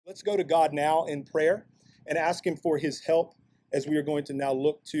Let's go to God now in prayer and ask him for his help as we are going to now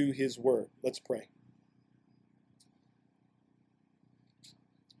look to his word. Let's pray.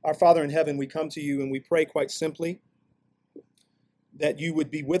 Our Father in heaven, we come to you and we pray quite simply that you would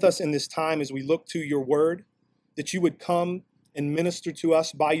be with us in this time as we look to your word, that you would come and minister to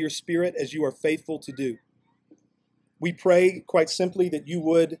us by your Spirit as you are faithful to do. We pray quite simply that you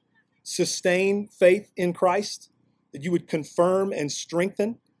would sustain faith in Christ, that you would confirm and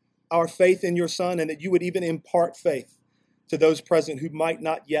strengthen our faith in your Son, and that you would even impart faith to those present who might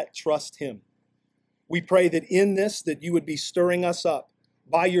not yet trust him. We pray that in this, that you would be stirring us up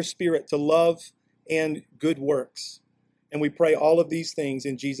by your Spirit to love and good works. And we pray all of these things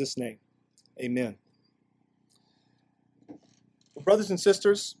in Jesus' name. Amen. Brothers and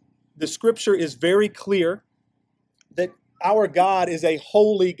sisters, the scripture is very clear that our God is a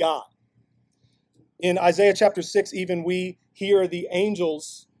holy God. In Isaiah chapter 6, even we hear the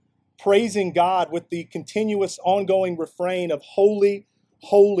angels praising God with the continuous ongoing refrain of holy,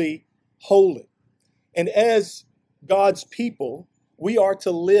 holy, holy. And as God's people, we are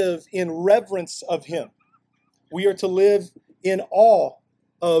to live in reverence of him. We are to live in awe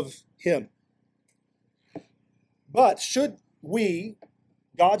of him. But should we,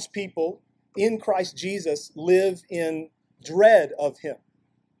 God's people in Christ Jesus, live in dread of him?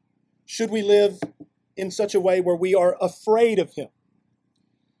 Should we live in such a way where we are afraid of him?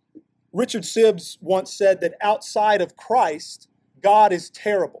 Richard Sibbes once said that outside of Christ, God is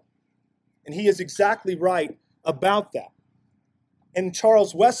terrible. And he is exactly right about that. And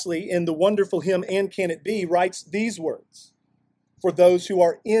Charles Wesley, in the wonderful hymn, And Can It Be, writes these words for those who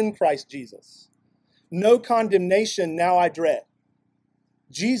are in Christ Jesus. No condemnation now I dread.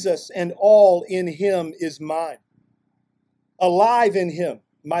 Jesus and all in him is mine. Alive in him,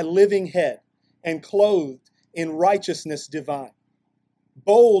 my living head, and clothed in righteousness divine.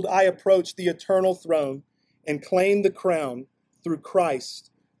 Bold I approach the eternal throne and claim the crown through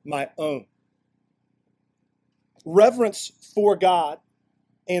Christ my own. Reverence for God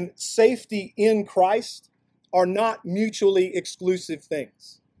and safety in Christ are not mutually exclusive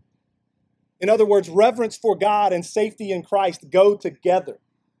things. In other words, reverence for God and safety in Christ go together.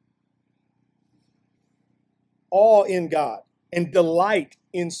 Awe in God and delight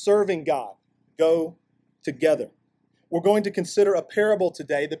in serving God go together. We're going to consider a parable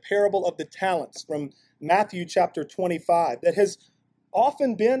today, the parable of the talents from Matthew chapter 25, that has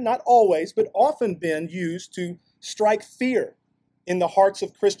often been, not always, but often been used to strike fear in the hearts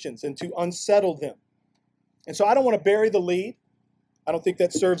of Christians and to unsettle them. And so I don't want to bury the lead. I don't think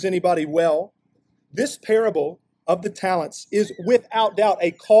that serves anybody well. This parable of the talents is without doubt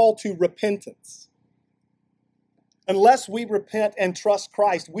a call to repentance. Unless we repent and trust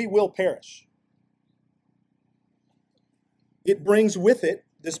Christ, we will perish. It brings with it,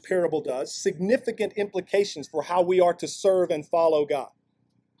 this parable does, significant implications for how we are to serve and follow God.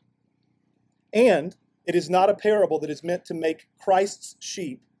 And it is not a parable that is meant to make Christ's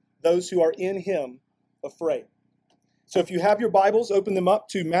sheep, those who are in him, afraid. So if you have your Bibles, open them up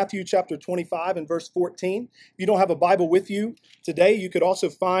to Matthew chapter 25 and verse 14. If you don't have a Bible with you today, you could also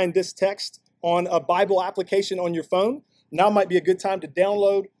find this text on a Bible application on your phone. Now might be a good time to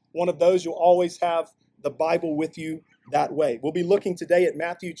download one of those. You'll always have the Bible with you that way. We'll be looking today at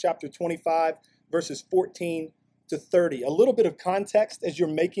Matthew chapter 25, verses 14 to 30. A little bit of context as you're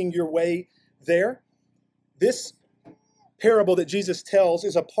making your way there. This parable that Jesus tells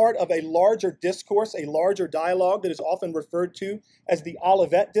is a part of a larger discourse, a larger dialogue that is often referred to as the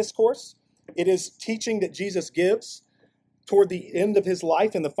Olivet Discourse. It is teaching that Jesus gives toward the end of his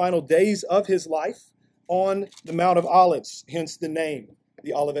life, in the final days of his life, on the Mount of Olives, hence the name,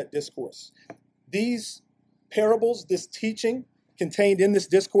 the Olivet Discourse. These parables, this teaching contained in this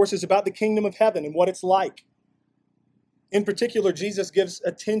discourse is about the kingdom of heaven and what it's like. In particular, Jesus gives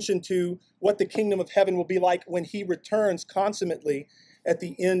attention to what the kingdom of heaven will be like when he returns consummately at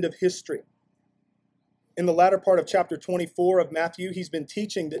the end of history. In the latter part of chapter 24 of Matthew, he's been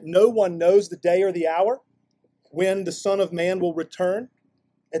teaching that no one knows the day or the hour when the Son of Man will return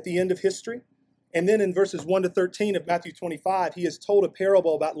at the end of history. And then in verses 1 to 13 of Matthew 25, he has told a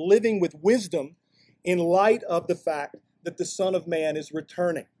parable about living with wisdom in light of the fact that the Son of Man is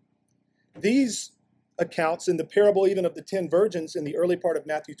returning. These accounts in the parable even of the 10 virgins in the early part of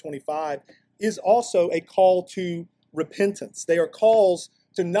Matthew 25 is also a call to repentance. They are calls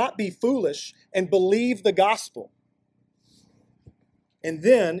to not be foolish and believe the gospel. And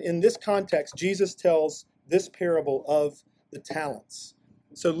then in this context, Jesus tells this parable of the talents.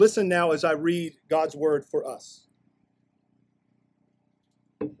 So listen now as I read God's word for us.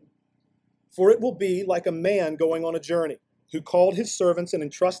 For it will be like a man going on a journey, who called his servants and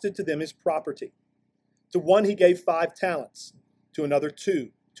entrusted to them his property. To one he gave 5 talents, to another 2,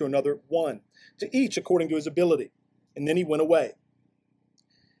 to another 1, to each according to his ability. And then he went away.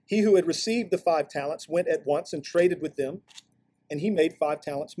 He who had received the 5 talents went at once and traded with them, and he made 5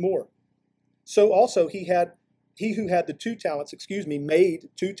 talents more. So also he who had the 2 talents, made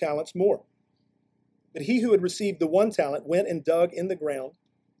 2 talents more. But he who had received the 1 talent went and dug in the ground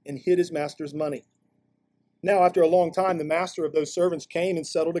and hid his master's money. Now after a long time the master of those servants came and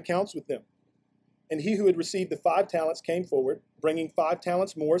settled accounts with them. And he who had received the 5 talents came forward, bringing 5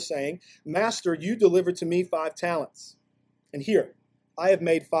 talents more, saying, Master, you delivered to me 5 talents. And here, I have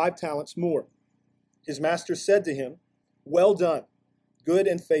made 5 talents more. His master said to him, Well done, good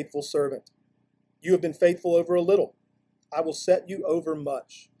and faithful servant. You have been faithful over a little. I will set you over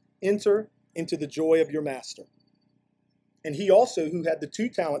much. Enter into the joy of your master. And he also, who had the 2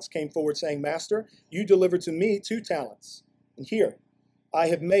 talents, came forward, saying, Master, you delivered to me 2 talents. And here, I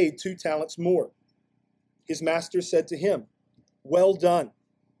have made 2 talents more. His master said to him, Well done,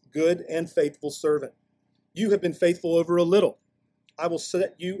 good and faithful servant. You have been faithful over a little. I will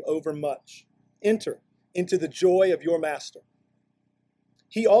set you over much. Enter into the joy of your master.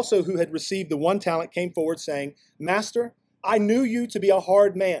 He also, who had received the 1 talent, came forward, saying, Master, I knew you to be a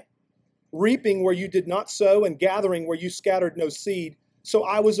hard man, reaping where you did not sow and gathering where you scattered no seed. So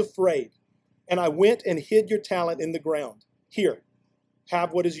I was afraid, and I went and hid your talent in the ground. Here,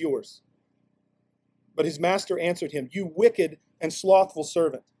 have what is yours. But his master answered him, You wicked and slothful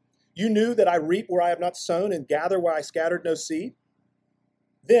servant. You knew that I reap where I have not sown and gather where I scattered no seed?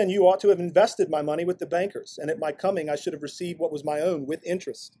 Then you ought to have invested my money with the bankers, and at my coming I should have received what was my own with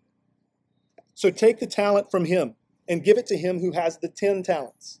interest. So take the talent from him and give it to him who has the 10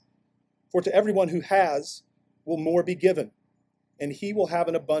 talents. For to everyone who has will more be given, and he will have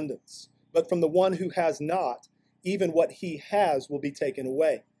an abundance. But from the one who has not, even what he has will be taken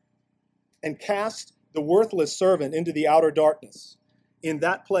away. And cast the worthless servant into the outer darkness. In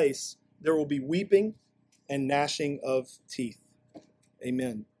that place there will be weeping and gnashing of teeth.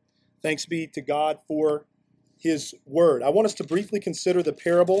 Amen. Thanks be to God for his word. I want us to briefly consider the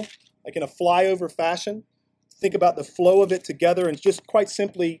parable, like in a flyover fashion. Think about the flow of it together and just quite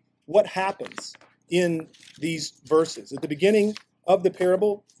simply what happens in these verses. At the beginning of the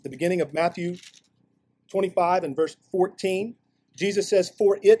parable, the beginning of Matthew 25 and verse 14, Jesus says,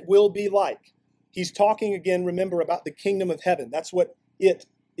 For it will be like. He's talking again, remember, about the kingdom of heaven. That's what it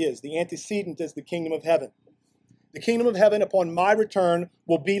is. The antecedent is the kingdom of heaven. The kingdom of heaven upon my return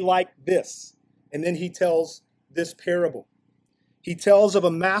will be like this. And then he tells this parable. He tells of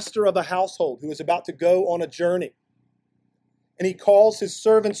a master of a household who is about to go on a journey. And he calls his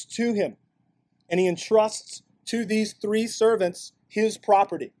servants to him. And he entrusts to these 3 servants his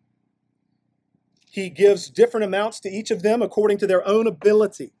property. He gives different amounts to each of them according to their own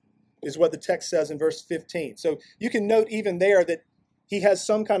ability, is what the text says in verse 15. So you can note even there that he has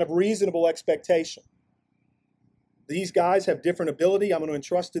some kind of reasonable expectation. These guys have different ability. I'm going to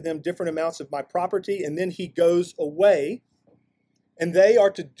entrust to them different amounts of my property. And then he goes away, and they are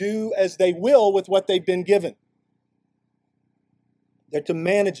to do as they will with what they've been given. They're to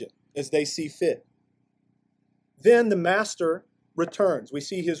manage it as they see fit. Then the master returns. We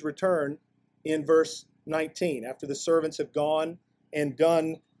see his return in verse 19, after the servants have gone and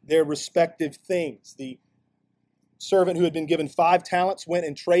done their respective things. The servant who had been given 5 talents went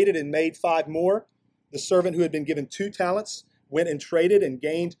and traded and made 5 more. The servant who had been given 2 talents went and traded and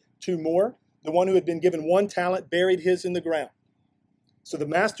gained 2 more. The one who had been given 1 talent buried his in the ground. So the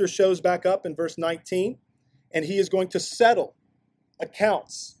master shows back up in verse 19, and he is going to settle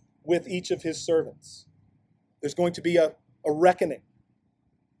accounts with each of his servants. There's going to be a reckoning.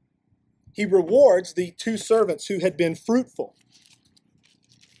 He rewards the 2 servants who had been fruitful.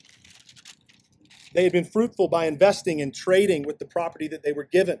 They had been fruitful by investing and trading with the property that they were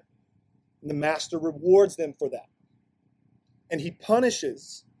given. And the master rewards them for that. And he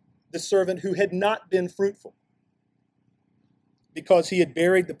punishes the servant who had not been fruitful because he had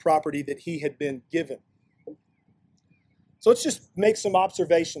buried the property that he had been given. So let's just make some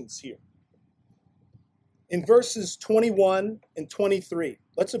observations here. In verses 21 and 23,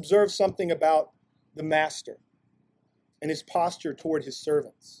 let's observe something about the master and his posture toward his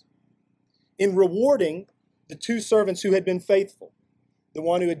servants. In rewarding the 2 servants who had been faithful, the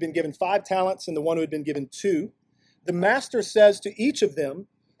one who had been given 5 talents and the one who had been given 2, the master says to each of them,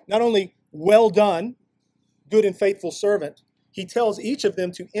 not only, well done, good and faithful servant, he tells each of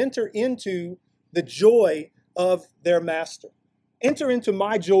them to enter into the joy of their master. Enter into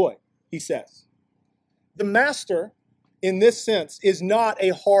my joy, he says. The master, in this sense, is not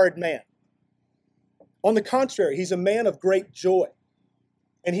a hard man. On the contrary, he's a man of great joy,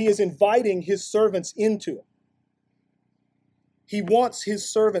 and he is inviting his servants into it. He wants his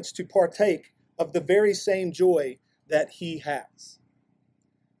servants to partake of the very same joy that he has.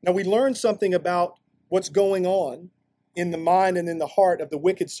 Now, we learn something about what's going on in the mind and in the heart of the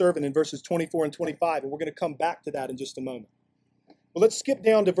wicked servant in verses 24 and 25, and we're going to come back to that in just a moment. But let's skip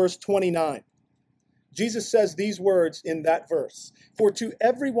down to verse 29. Jesus says these words in that verse, "For to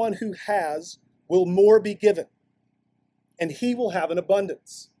everyone who has will more be given, and he will have an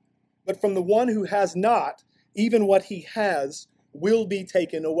abundance. But from the one who has not, even what he has will be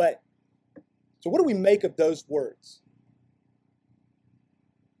taken away." So what do we make of those words?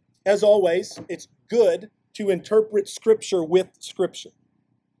 As always, it's good to interpret Scripture with Scripture.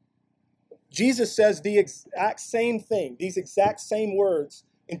 Jesus says the exact same thing, these exact same words,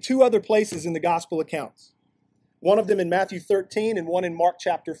 in two other places in the gospel accounts. One of them in Matthew 13 and one in Mark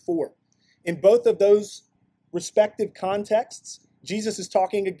chapter 4. In both of those respective contexts, Jesus is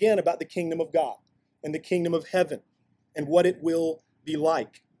talking again about the kingdom of God and the kingdom of heaven and what it will be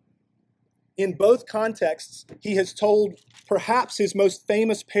like. In both contexts, he has told perhaps his most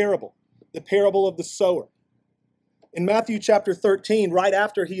famous parable, the parable of the sower. In Matthew chapter 13, right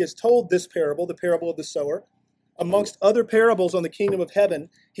after he has told this parable, the parable of the sower, amongst other parables on the kingdom of heaven,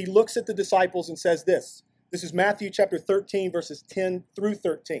 he looks at the disciples and says this. This is Matthew chapter 13, verses 10 through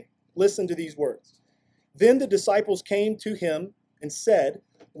 13. Listen to these words. "Then the disciples came to him and said,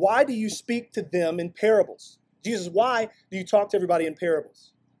 'Why do you speak to them in parables?'" Jesus, why do you talk to everybody in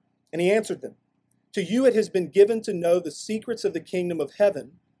parables? And he answered them, "To you it has been given to know the secrets of the kingdom of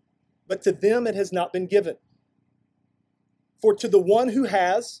heaven, but to them it has not been given. For to the one who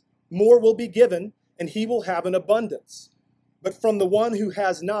has, more will be given, and he will have an abundance. But from the one who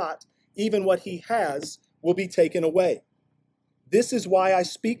has not, even what he has will be taken away. This is why I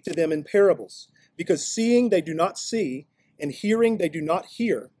speak to them in parables, because seeing they do not see, and hearing they do not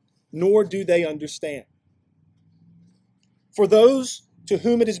hear, nor do they understand. For those to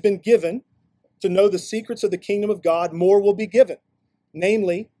whom it has been given to know the secrets of the kingdom of God, more will be given,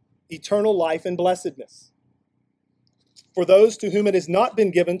 namely, eternal life and blessedness. For those to whom it has not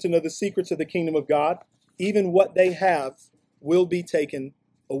been given to know the secrets of the kingdom of God, even what they have will be taken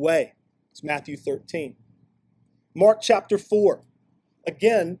away." It's Matthew 13. Mark chapter 4.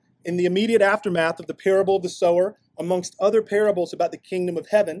 Again, in the immediate aftermath of the parable of the sower, amongst other parables about the kingdom of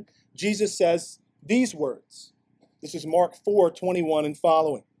heaven, Jesus says these words. This is Mark 4:21 and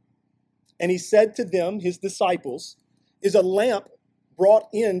following. "And he said to them, his disciples, 'Is a lamp brought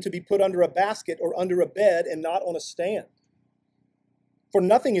in to be put under a basket or under a bed and not on a stand? For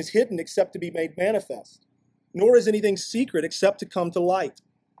nothing is hidden except to be made manifest, nor is anything secret except to come to light.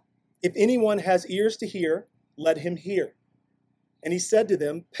 If anyone has ears to hear, let him hear.' And he said to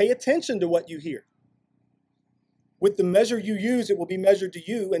them, 'Pay attention to what you hear. With the measure you use, it will be measured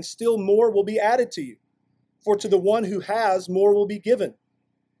to you, and still more will be added to you. For to the one who has, more will be given.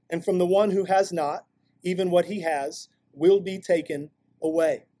 And from the one who has not, even what he has will be taken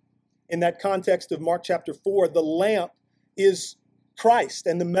away.'" In that context of Mark chapter 4, the lamp is Christ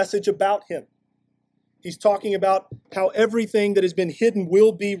and the message about him. He's talking about how everything that has been hidden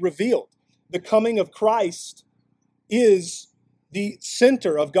will be revealed. The coming of Christ is the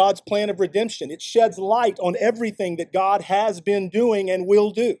center of God's plan of redemption. It sheds light on everything that God has been doing and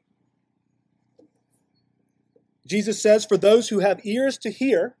will do. Jesus says, "For those who have ears to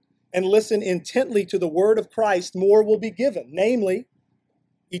hear and listen intently to the word of Christ, more will be given, namely,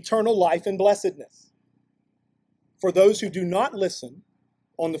 eternal life and blessedness. For those who do not listen,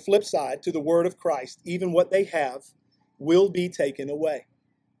 on the flip side, to the word of Christ, even what they have will be taken away."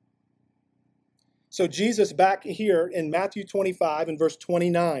 So Jesus, back here in Matthew 25 and verse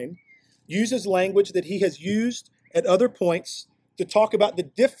 29, uses language that he has used at other points to talk about the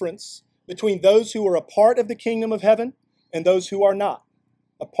difference between those who are a part of the kingdom of heaven and those who are not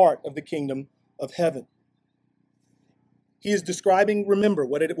a part of the kingdom of heaven. He is describing, remember,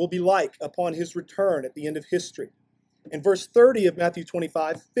 what it will be like upon his return at the end of history. And verse 30 of Matthew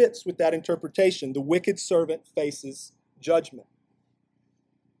 25 fits with that interpretation. The wicked servant faces judgment.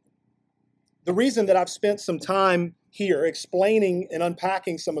 The reason that I've spent some time here explaining and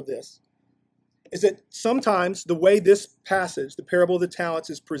unpacking some of this is that sometimes the way this passage, the parable of the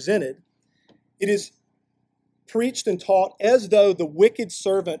talents, is presented, it is preached and taught as though the wicked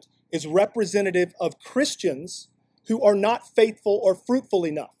servant is representative of Christians who are not faithful or fruitful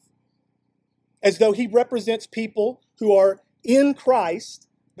enough. As though he represents people who are in Christ,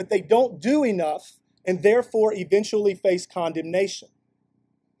 but they don't do enough and therefore eventually face condemnation.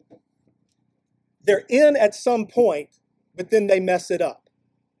 They're in at some point, but then they mess it up.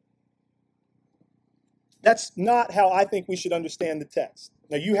 That's not how I think we should understand the text.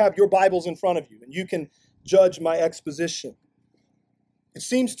 Now, you have your Bibles in front of you, and you can judge my exposition. It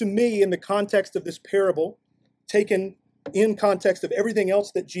seems to me, in the context of this parable, taken in context of everything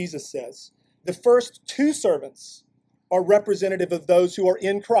else that Jesus says, the first two servants are representative of those who are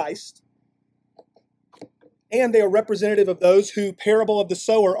in Christ, and they are representative of those who, parable of the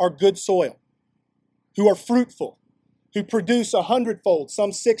sower, are good soil, who are fruitful, who produce 100-fold,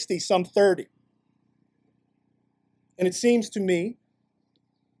 some 60, some 30. And it seems to me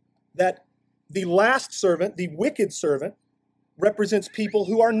that the last servant, the wicked servant, represents people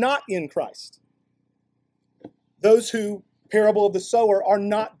who are not in Christ. Those who, parable of the sower, are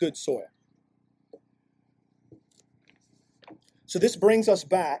not good soil. So this brings us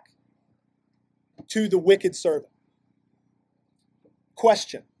back to the wicked servant.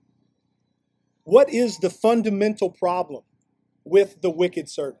 Question: what is the fundamental problem with the wicked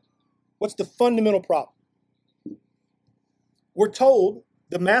servant? What's the fundamental problem? We're told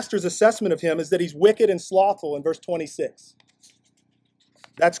the master's assessment of him is that he's wicked and slothful in verse 26.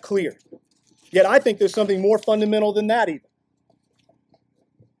 That's clear. Yet I think there's something more fundamental than that even.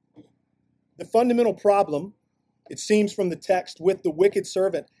 The fundamental problem, it seems from the text, with the wicked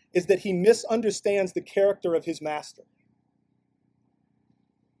servant is that he misunderstands the character of his master.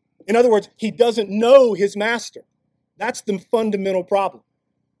 In other words, he doesn't know his master. That's the fundamental problem.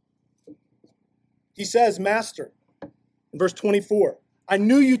 He says, Master, in verse 24, I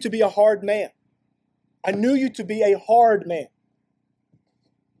knew you to be a hard man. I knew you to be a hard man.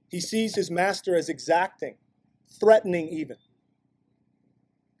 He sees his master as exacting, threatening even.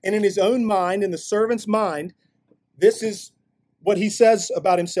 And in his own mind, in the servant's mind, this is what he says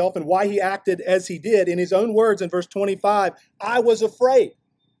about himself and why he acted as he did. In his own words, in verse 25, I was afraid.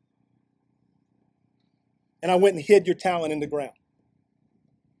 And I went and hid your talent in the ground.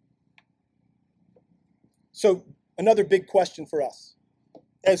 So, another big question for us.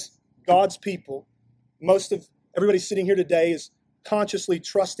 As God's people, most of everybody sitting here today is consciously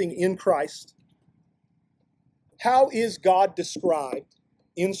trusting in Christ. How is God described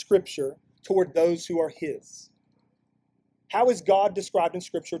in Scripture toward those who are His? How is God described in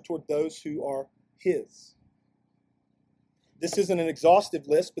Scripture toward those who are His? This isn't an exhaustive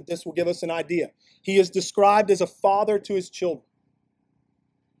list, but this will give us an idea. He is described as a father to his children.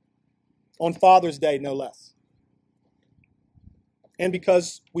 On Father's Day, no less. And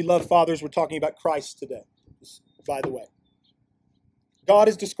because we love fathers, we're talking about Christ today, by the way. God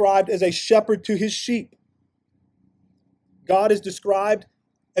is described as a shepherd to his sheep. God is described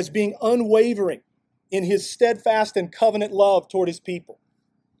as being unwavering in his steadfast and covenant love toward his people.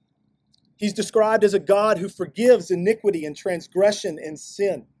 He's described as a God who forgives iniquity and transgression and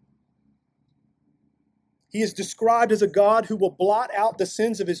sin. He is described as a God who will blot out the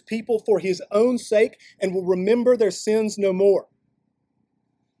sins of his people for his own sake and will remember their sins no more.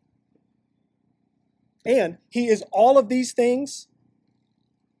 And he is all of these things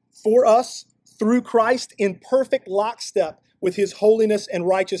for us through Christ in perfect lockstep with his holiness and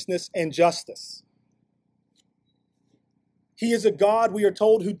righteousness and justice. He is a God, we are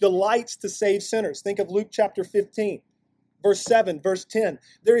told, who delights to save sinners. Think of Luke chapter 15, verse 7, verse 10.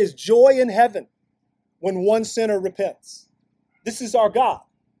 There is joy in heaven when one sinner repents. This is our God.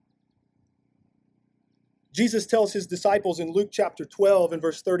 Jesus tells his disciples in Luke chapter 12 and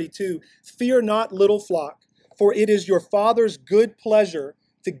verse 32, fear not, little flock, for it is your Father's good pleasure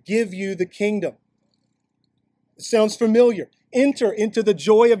to give you the kingdom. It sounds familiar. Enter into the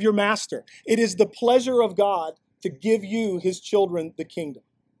joy of your master. It is the pleasure of God to give you, his children, the kingdom.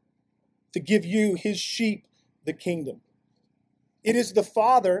 To give you, his sheep, the kingdom. It is the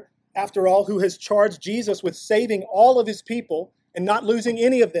Father, after all, who has charged Jesus with saving all of his people and not losing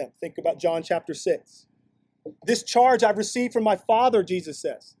any of them. Think about John chapter 6. This charge I've received from my Father, Jesus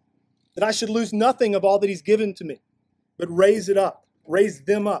says, that I should lose nothing of all that he's given to me, but raise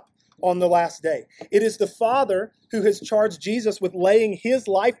them up on the last day. It is the Father who has charged Jesus with laying his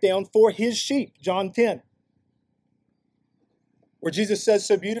life down for his sheep, John 10. Where Jesus says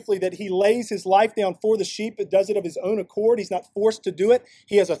so beautifully that he lays his life down for the sheep, but does it of his own accord. He's not forced to do it.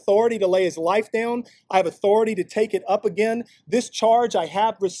 He has authority to lay his life down. I have authority to take it up again. This charge I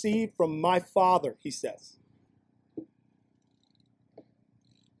have received from my Father, he says.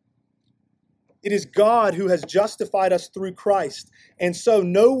 It is God who has justified us through Christ, and so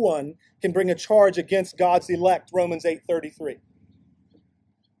no one can bring a charge against God's elect, Romans 8:33.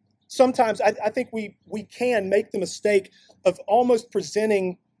 Sometimes I think we can make the mistake of almost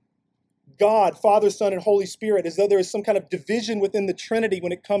presenting God, Father, Son, and Holy Spirit as though there is some kind of division within the Trinity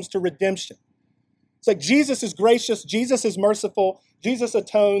when it comes to redemption. It's like Jesus is gracious, Jesus is merciful, Jesus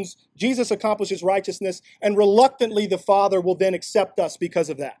atones, Jesus accomplishes righteousness, and reluctantly the Father will then accept us because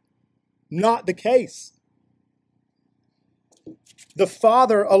of that. Not the case. The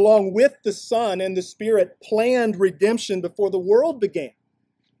Father, along with the Son and the Spirit, planned redemption before the world began.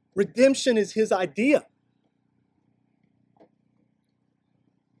 Redemption is his idea.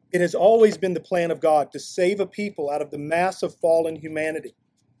 It has always been the plan of God to save a people out of the mass of fallen humanity.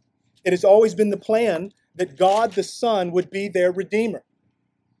 It has always been the plan that God the Son would be their Redeemer.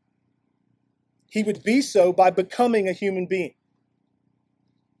 He would be so by becoming a human being.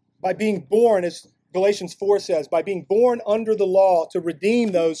 By being born, as Galatians 4 says, by being born under the law to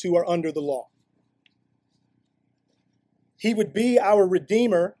redeem those who are under the law. He would be our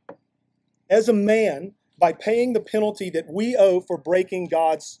Redeemer as a man by paying the penalty that we owe for breaking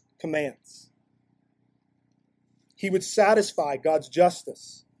God's commands. He would satisfy God's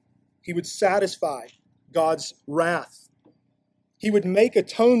justice. He would satisfy God's wrath. He would make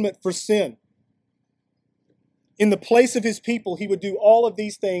atonement for sin. In the place of his people, he would do all of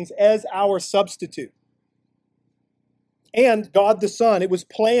these things as our substitute. And God the Son, it was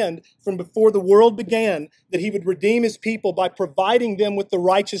planned from before the world began that he would redeem his people by providing them with the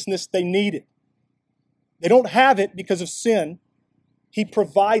righteousness they needed. They don't have it because of sin. He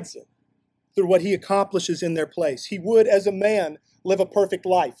provides it through what he accomplishes in their place. He would, as a man, live a perfect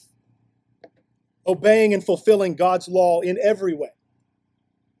life, obeying and fulfilling God's law in every way.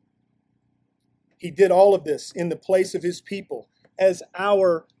 He did all of this in the place of his people as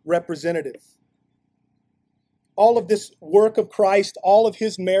our representative. All of this work of Christ, all of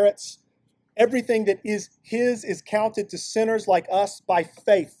his merits, everything that is his is counted to sinners like us by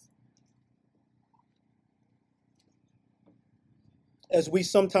faith. As we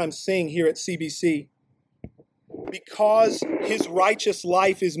sometimes sing here at CBC, because his righteous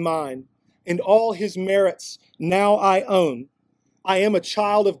life is mine, and all his merits now I own, I am a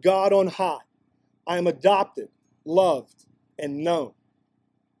child of God on high. I am adopted, loved, and known.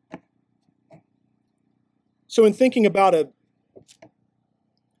 So in thinking about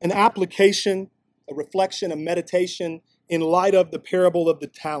an application, a reflection, a meditation in light of the parable of the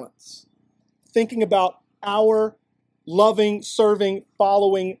talents, thinking about our loving, serving,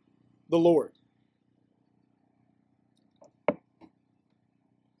 following the Lord.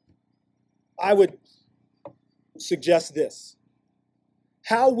 I would suggest this.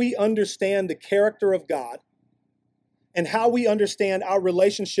 How we understand the character of God and how we understand our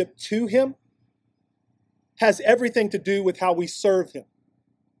relationship to him has everything to do with how we serve him.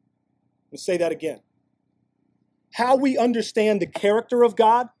 Let's say that again. How we understand the character of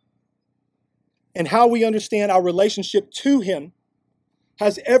God and how we understand our relationship to him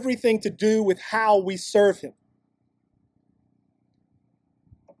has everything to do with how we serve him.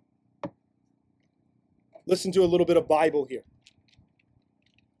 Listen to a little bit of Bible here.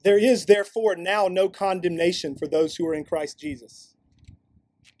 There is therefore now no condemnation for those who are in Christ Jesus.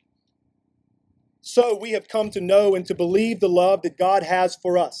 So we have come to know and to believe the love that God has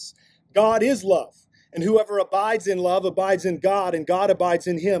for us. God is love, and whoever abides in love abides in God, and God abides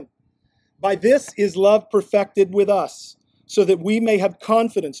in him. By this is love perfected with us, so that we may have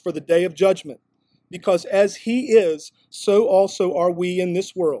confidence for the day of judgment. Because as he is, so also are we in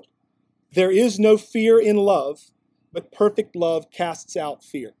this world. There is no fear in love, but perfect love casts out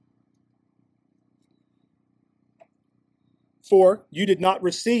fear. For you did not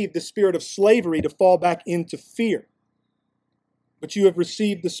receive the spirit of slavery to fall back into fear, but you have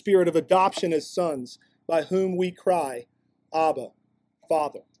received the spirit of adoption as sons, by whom we cry, Abba,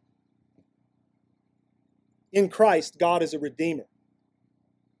 Father. In Christ, God is a redeemer.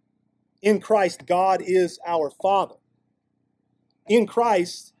 In Christ, God is our Father. In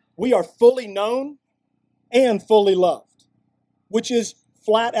Christ, we are fully known and fully loved, which is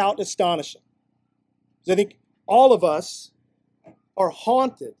flat out astonishing. I think all of us are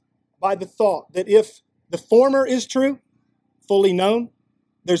haunted by the thought that if the former is true, fully known,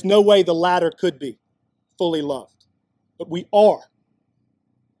 there's no way the latter could be fully loved. But we are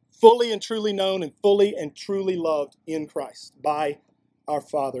fully and truly known and fully and truly loved in Christ by our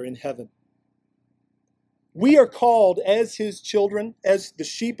Father in heaven. We are called as his children, as the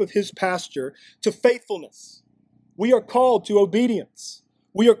sheep of his pasture, to faithfulness. We are called to obedience.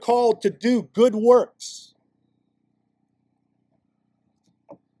 We are called to do good works.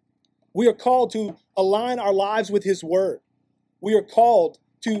 We are called to align our lives with his word. We are called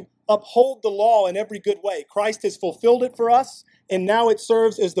to uphold the law in every good way. Christ has fulfilled it for us, and now it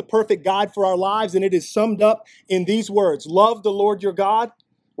serves as the perfect guide for our lives, and it is summed up in these words: love the Lord your God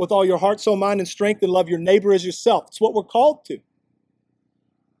with all your heart, soul, mind, and strength, and love your neighbor as yourself. It's what we're called to.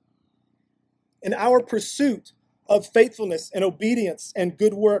 And our pursuit of faithfulness and obedience and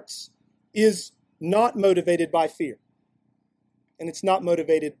good works is not motivated by fear. And it's not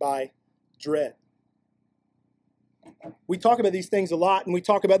motivated by dread. We talk about these things a lot, and we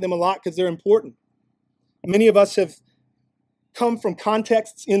talk about them a lot because they're important. Many of us have come from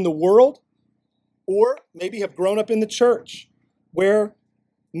contexts in the world, or maybe have grown up in the church, where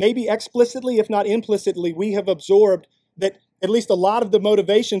maybe explicitly, if not implicitly, we have absorbed that at least a lot of the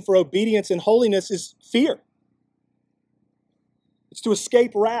motivation for obedience and holiness is fear. It's to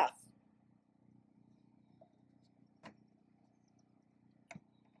escape wrath.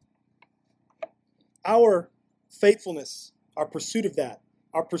 Our faithfulness, our pursuit of that,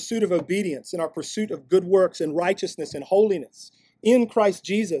 our pursuit of obedience, and our pursuit of good works and righteousness and holiness in Christ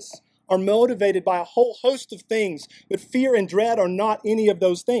Jesus are motivated by a whole host of things, but fear and dread are not any of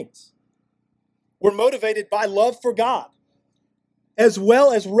those things. We're motivated by love for God, as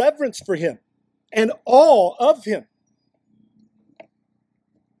well as reverence for Him and awe of Him.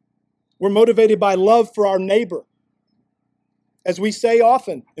 We're motivated by love for our neighbor. As we say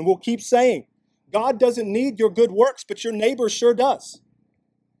often, and we'll keep saying, God doesn't need your good works, but your neighbor sure does.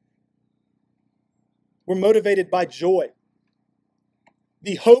 We're motivated by joy.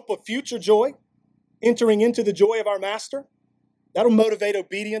 The hope of future joy, entering into the joy of our Master. That'll motivate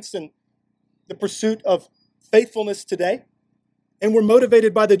obedience and the pursuit of faithfulness today. And we're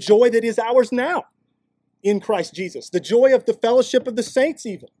motivated by the joy that is ours now in Christ Jesus. The joy of the fellowship of the saints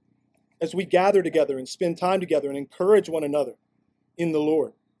even, as we gather together and spend time together and encourage one another in the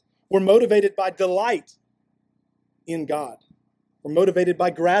Lord. We're motivated by delight in God. We're motivated by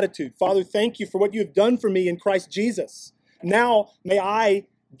gratitude. Father, thank you for what you have done for me in Christ Jesus. Now may I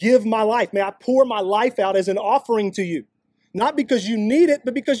give my life. May I pour my life out as an offering to you. Not because you need it,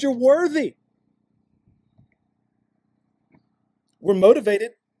 but because you're worthy. We're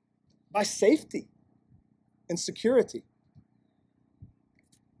motivated by safety and security.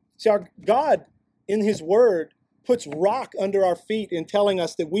 See, our God in His Word puts rock under our feet in telling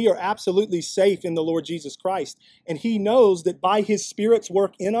us that we are absolutely safe in the Lord Jesus Christ. And He knows that by His Spirit's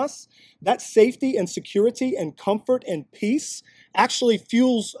work in us, that safety and security and comfort and peace actually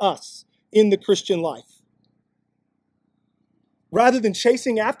fuels us in the Christian life. Rather than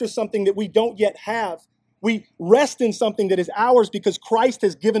chasing after something that we don't yet have, we rest in something that is ours because Christ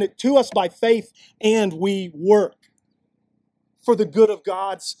has given it to us by faith, and we work for the good of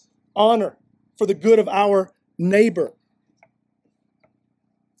God's honor, for the good of our neighbor.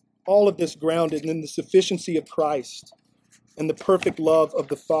 All of this grounded in the sufficiency of Christ and the perfect love of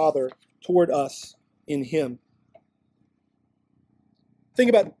the Father toward us in Him.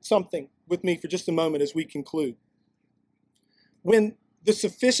 Think about something with me for just a moment as we conclude. When the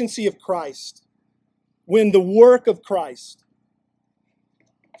sufficiency of Christ, when the work of Christ,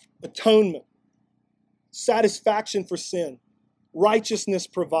 atonement, satisfaction for sin, righteousness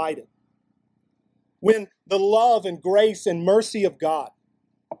provided, when the love and grace and mercy of God,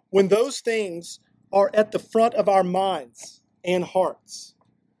 when those things are at the front of our minds and hearts,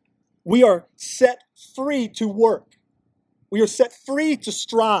 we are set free to work. We are set free to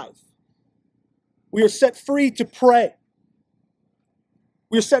strive. We are set free to pray.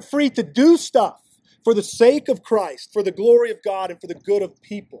 We are set free to do stuff for the sake of Christ, for the glory of God, and for the good of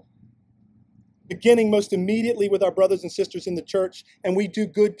people. Beginning most immediately with our brothers and sisters in the church, and we do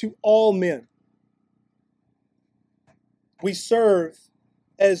good to all men. We serve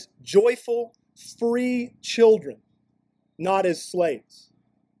as joyful, free children, not as slaves.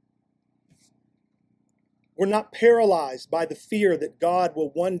 We're not paralyzed by the fear that God will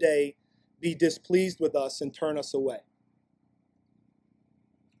one day be displeased with us and turn us away.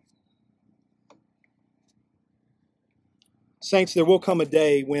 Saints, there will come a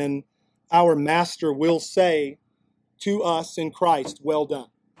day when our Master will say to us in Christ, "Well done."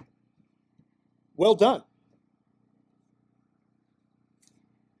 Well done.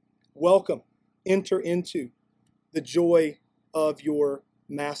 Welcome. Enter into the joy of your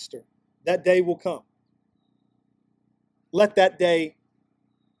Master. That day will come. Let that day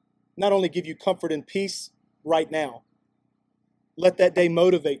not only give you comfort and peace right now, let that day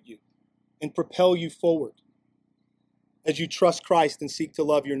motivate you and propel you forward as you trust Christ and seek to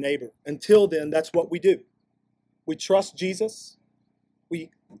love your neighbor. Until then, that's what we do. We trust Jesus. We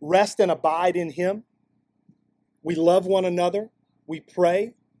rest and abide in Him. We love one another. We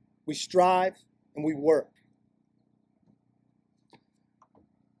pray. We strive. And we work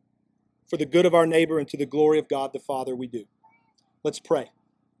for the good of our neighbor and to the glory of God the Father. We do. Let's pray.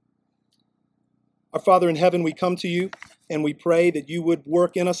 Our Father in heaven, we come to you and we pray that you would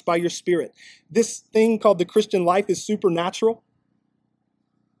work in us by your Spirit. This thing called the Christian life is supernatural.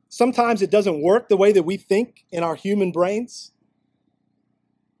 Sometimes it doesn't work the way that we think in our human brains.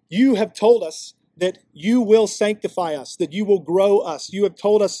 You have told us that you will sanctify us, that you will grow us. You have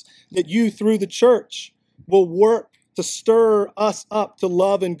told us that you, through the church, will work to stir us up to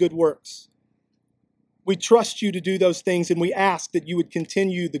love and good works. We trust you to do those things, and we ask that you would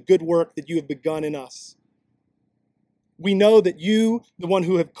continue the good work that you have begun in us. We know that you, the one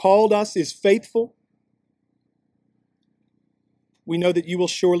who have called us, is faithful. We know that you will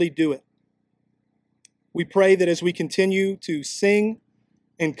surely do it. We pray that as we continue to sing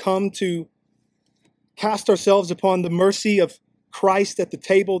and come to cast ourselves upon the mercy of Christ at the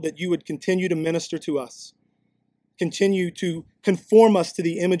table, that you would continue to minister to us. Continue to conform us to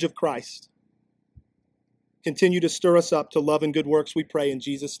the image of Christ. Continue to stir us up to love and good works, we pray in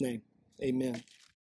Jesus' name. Amen.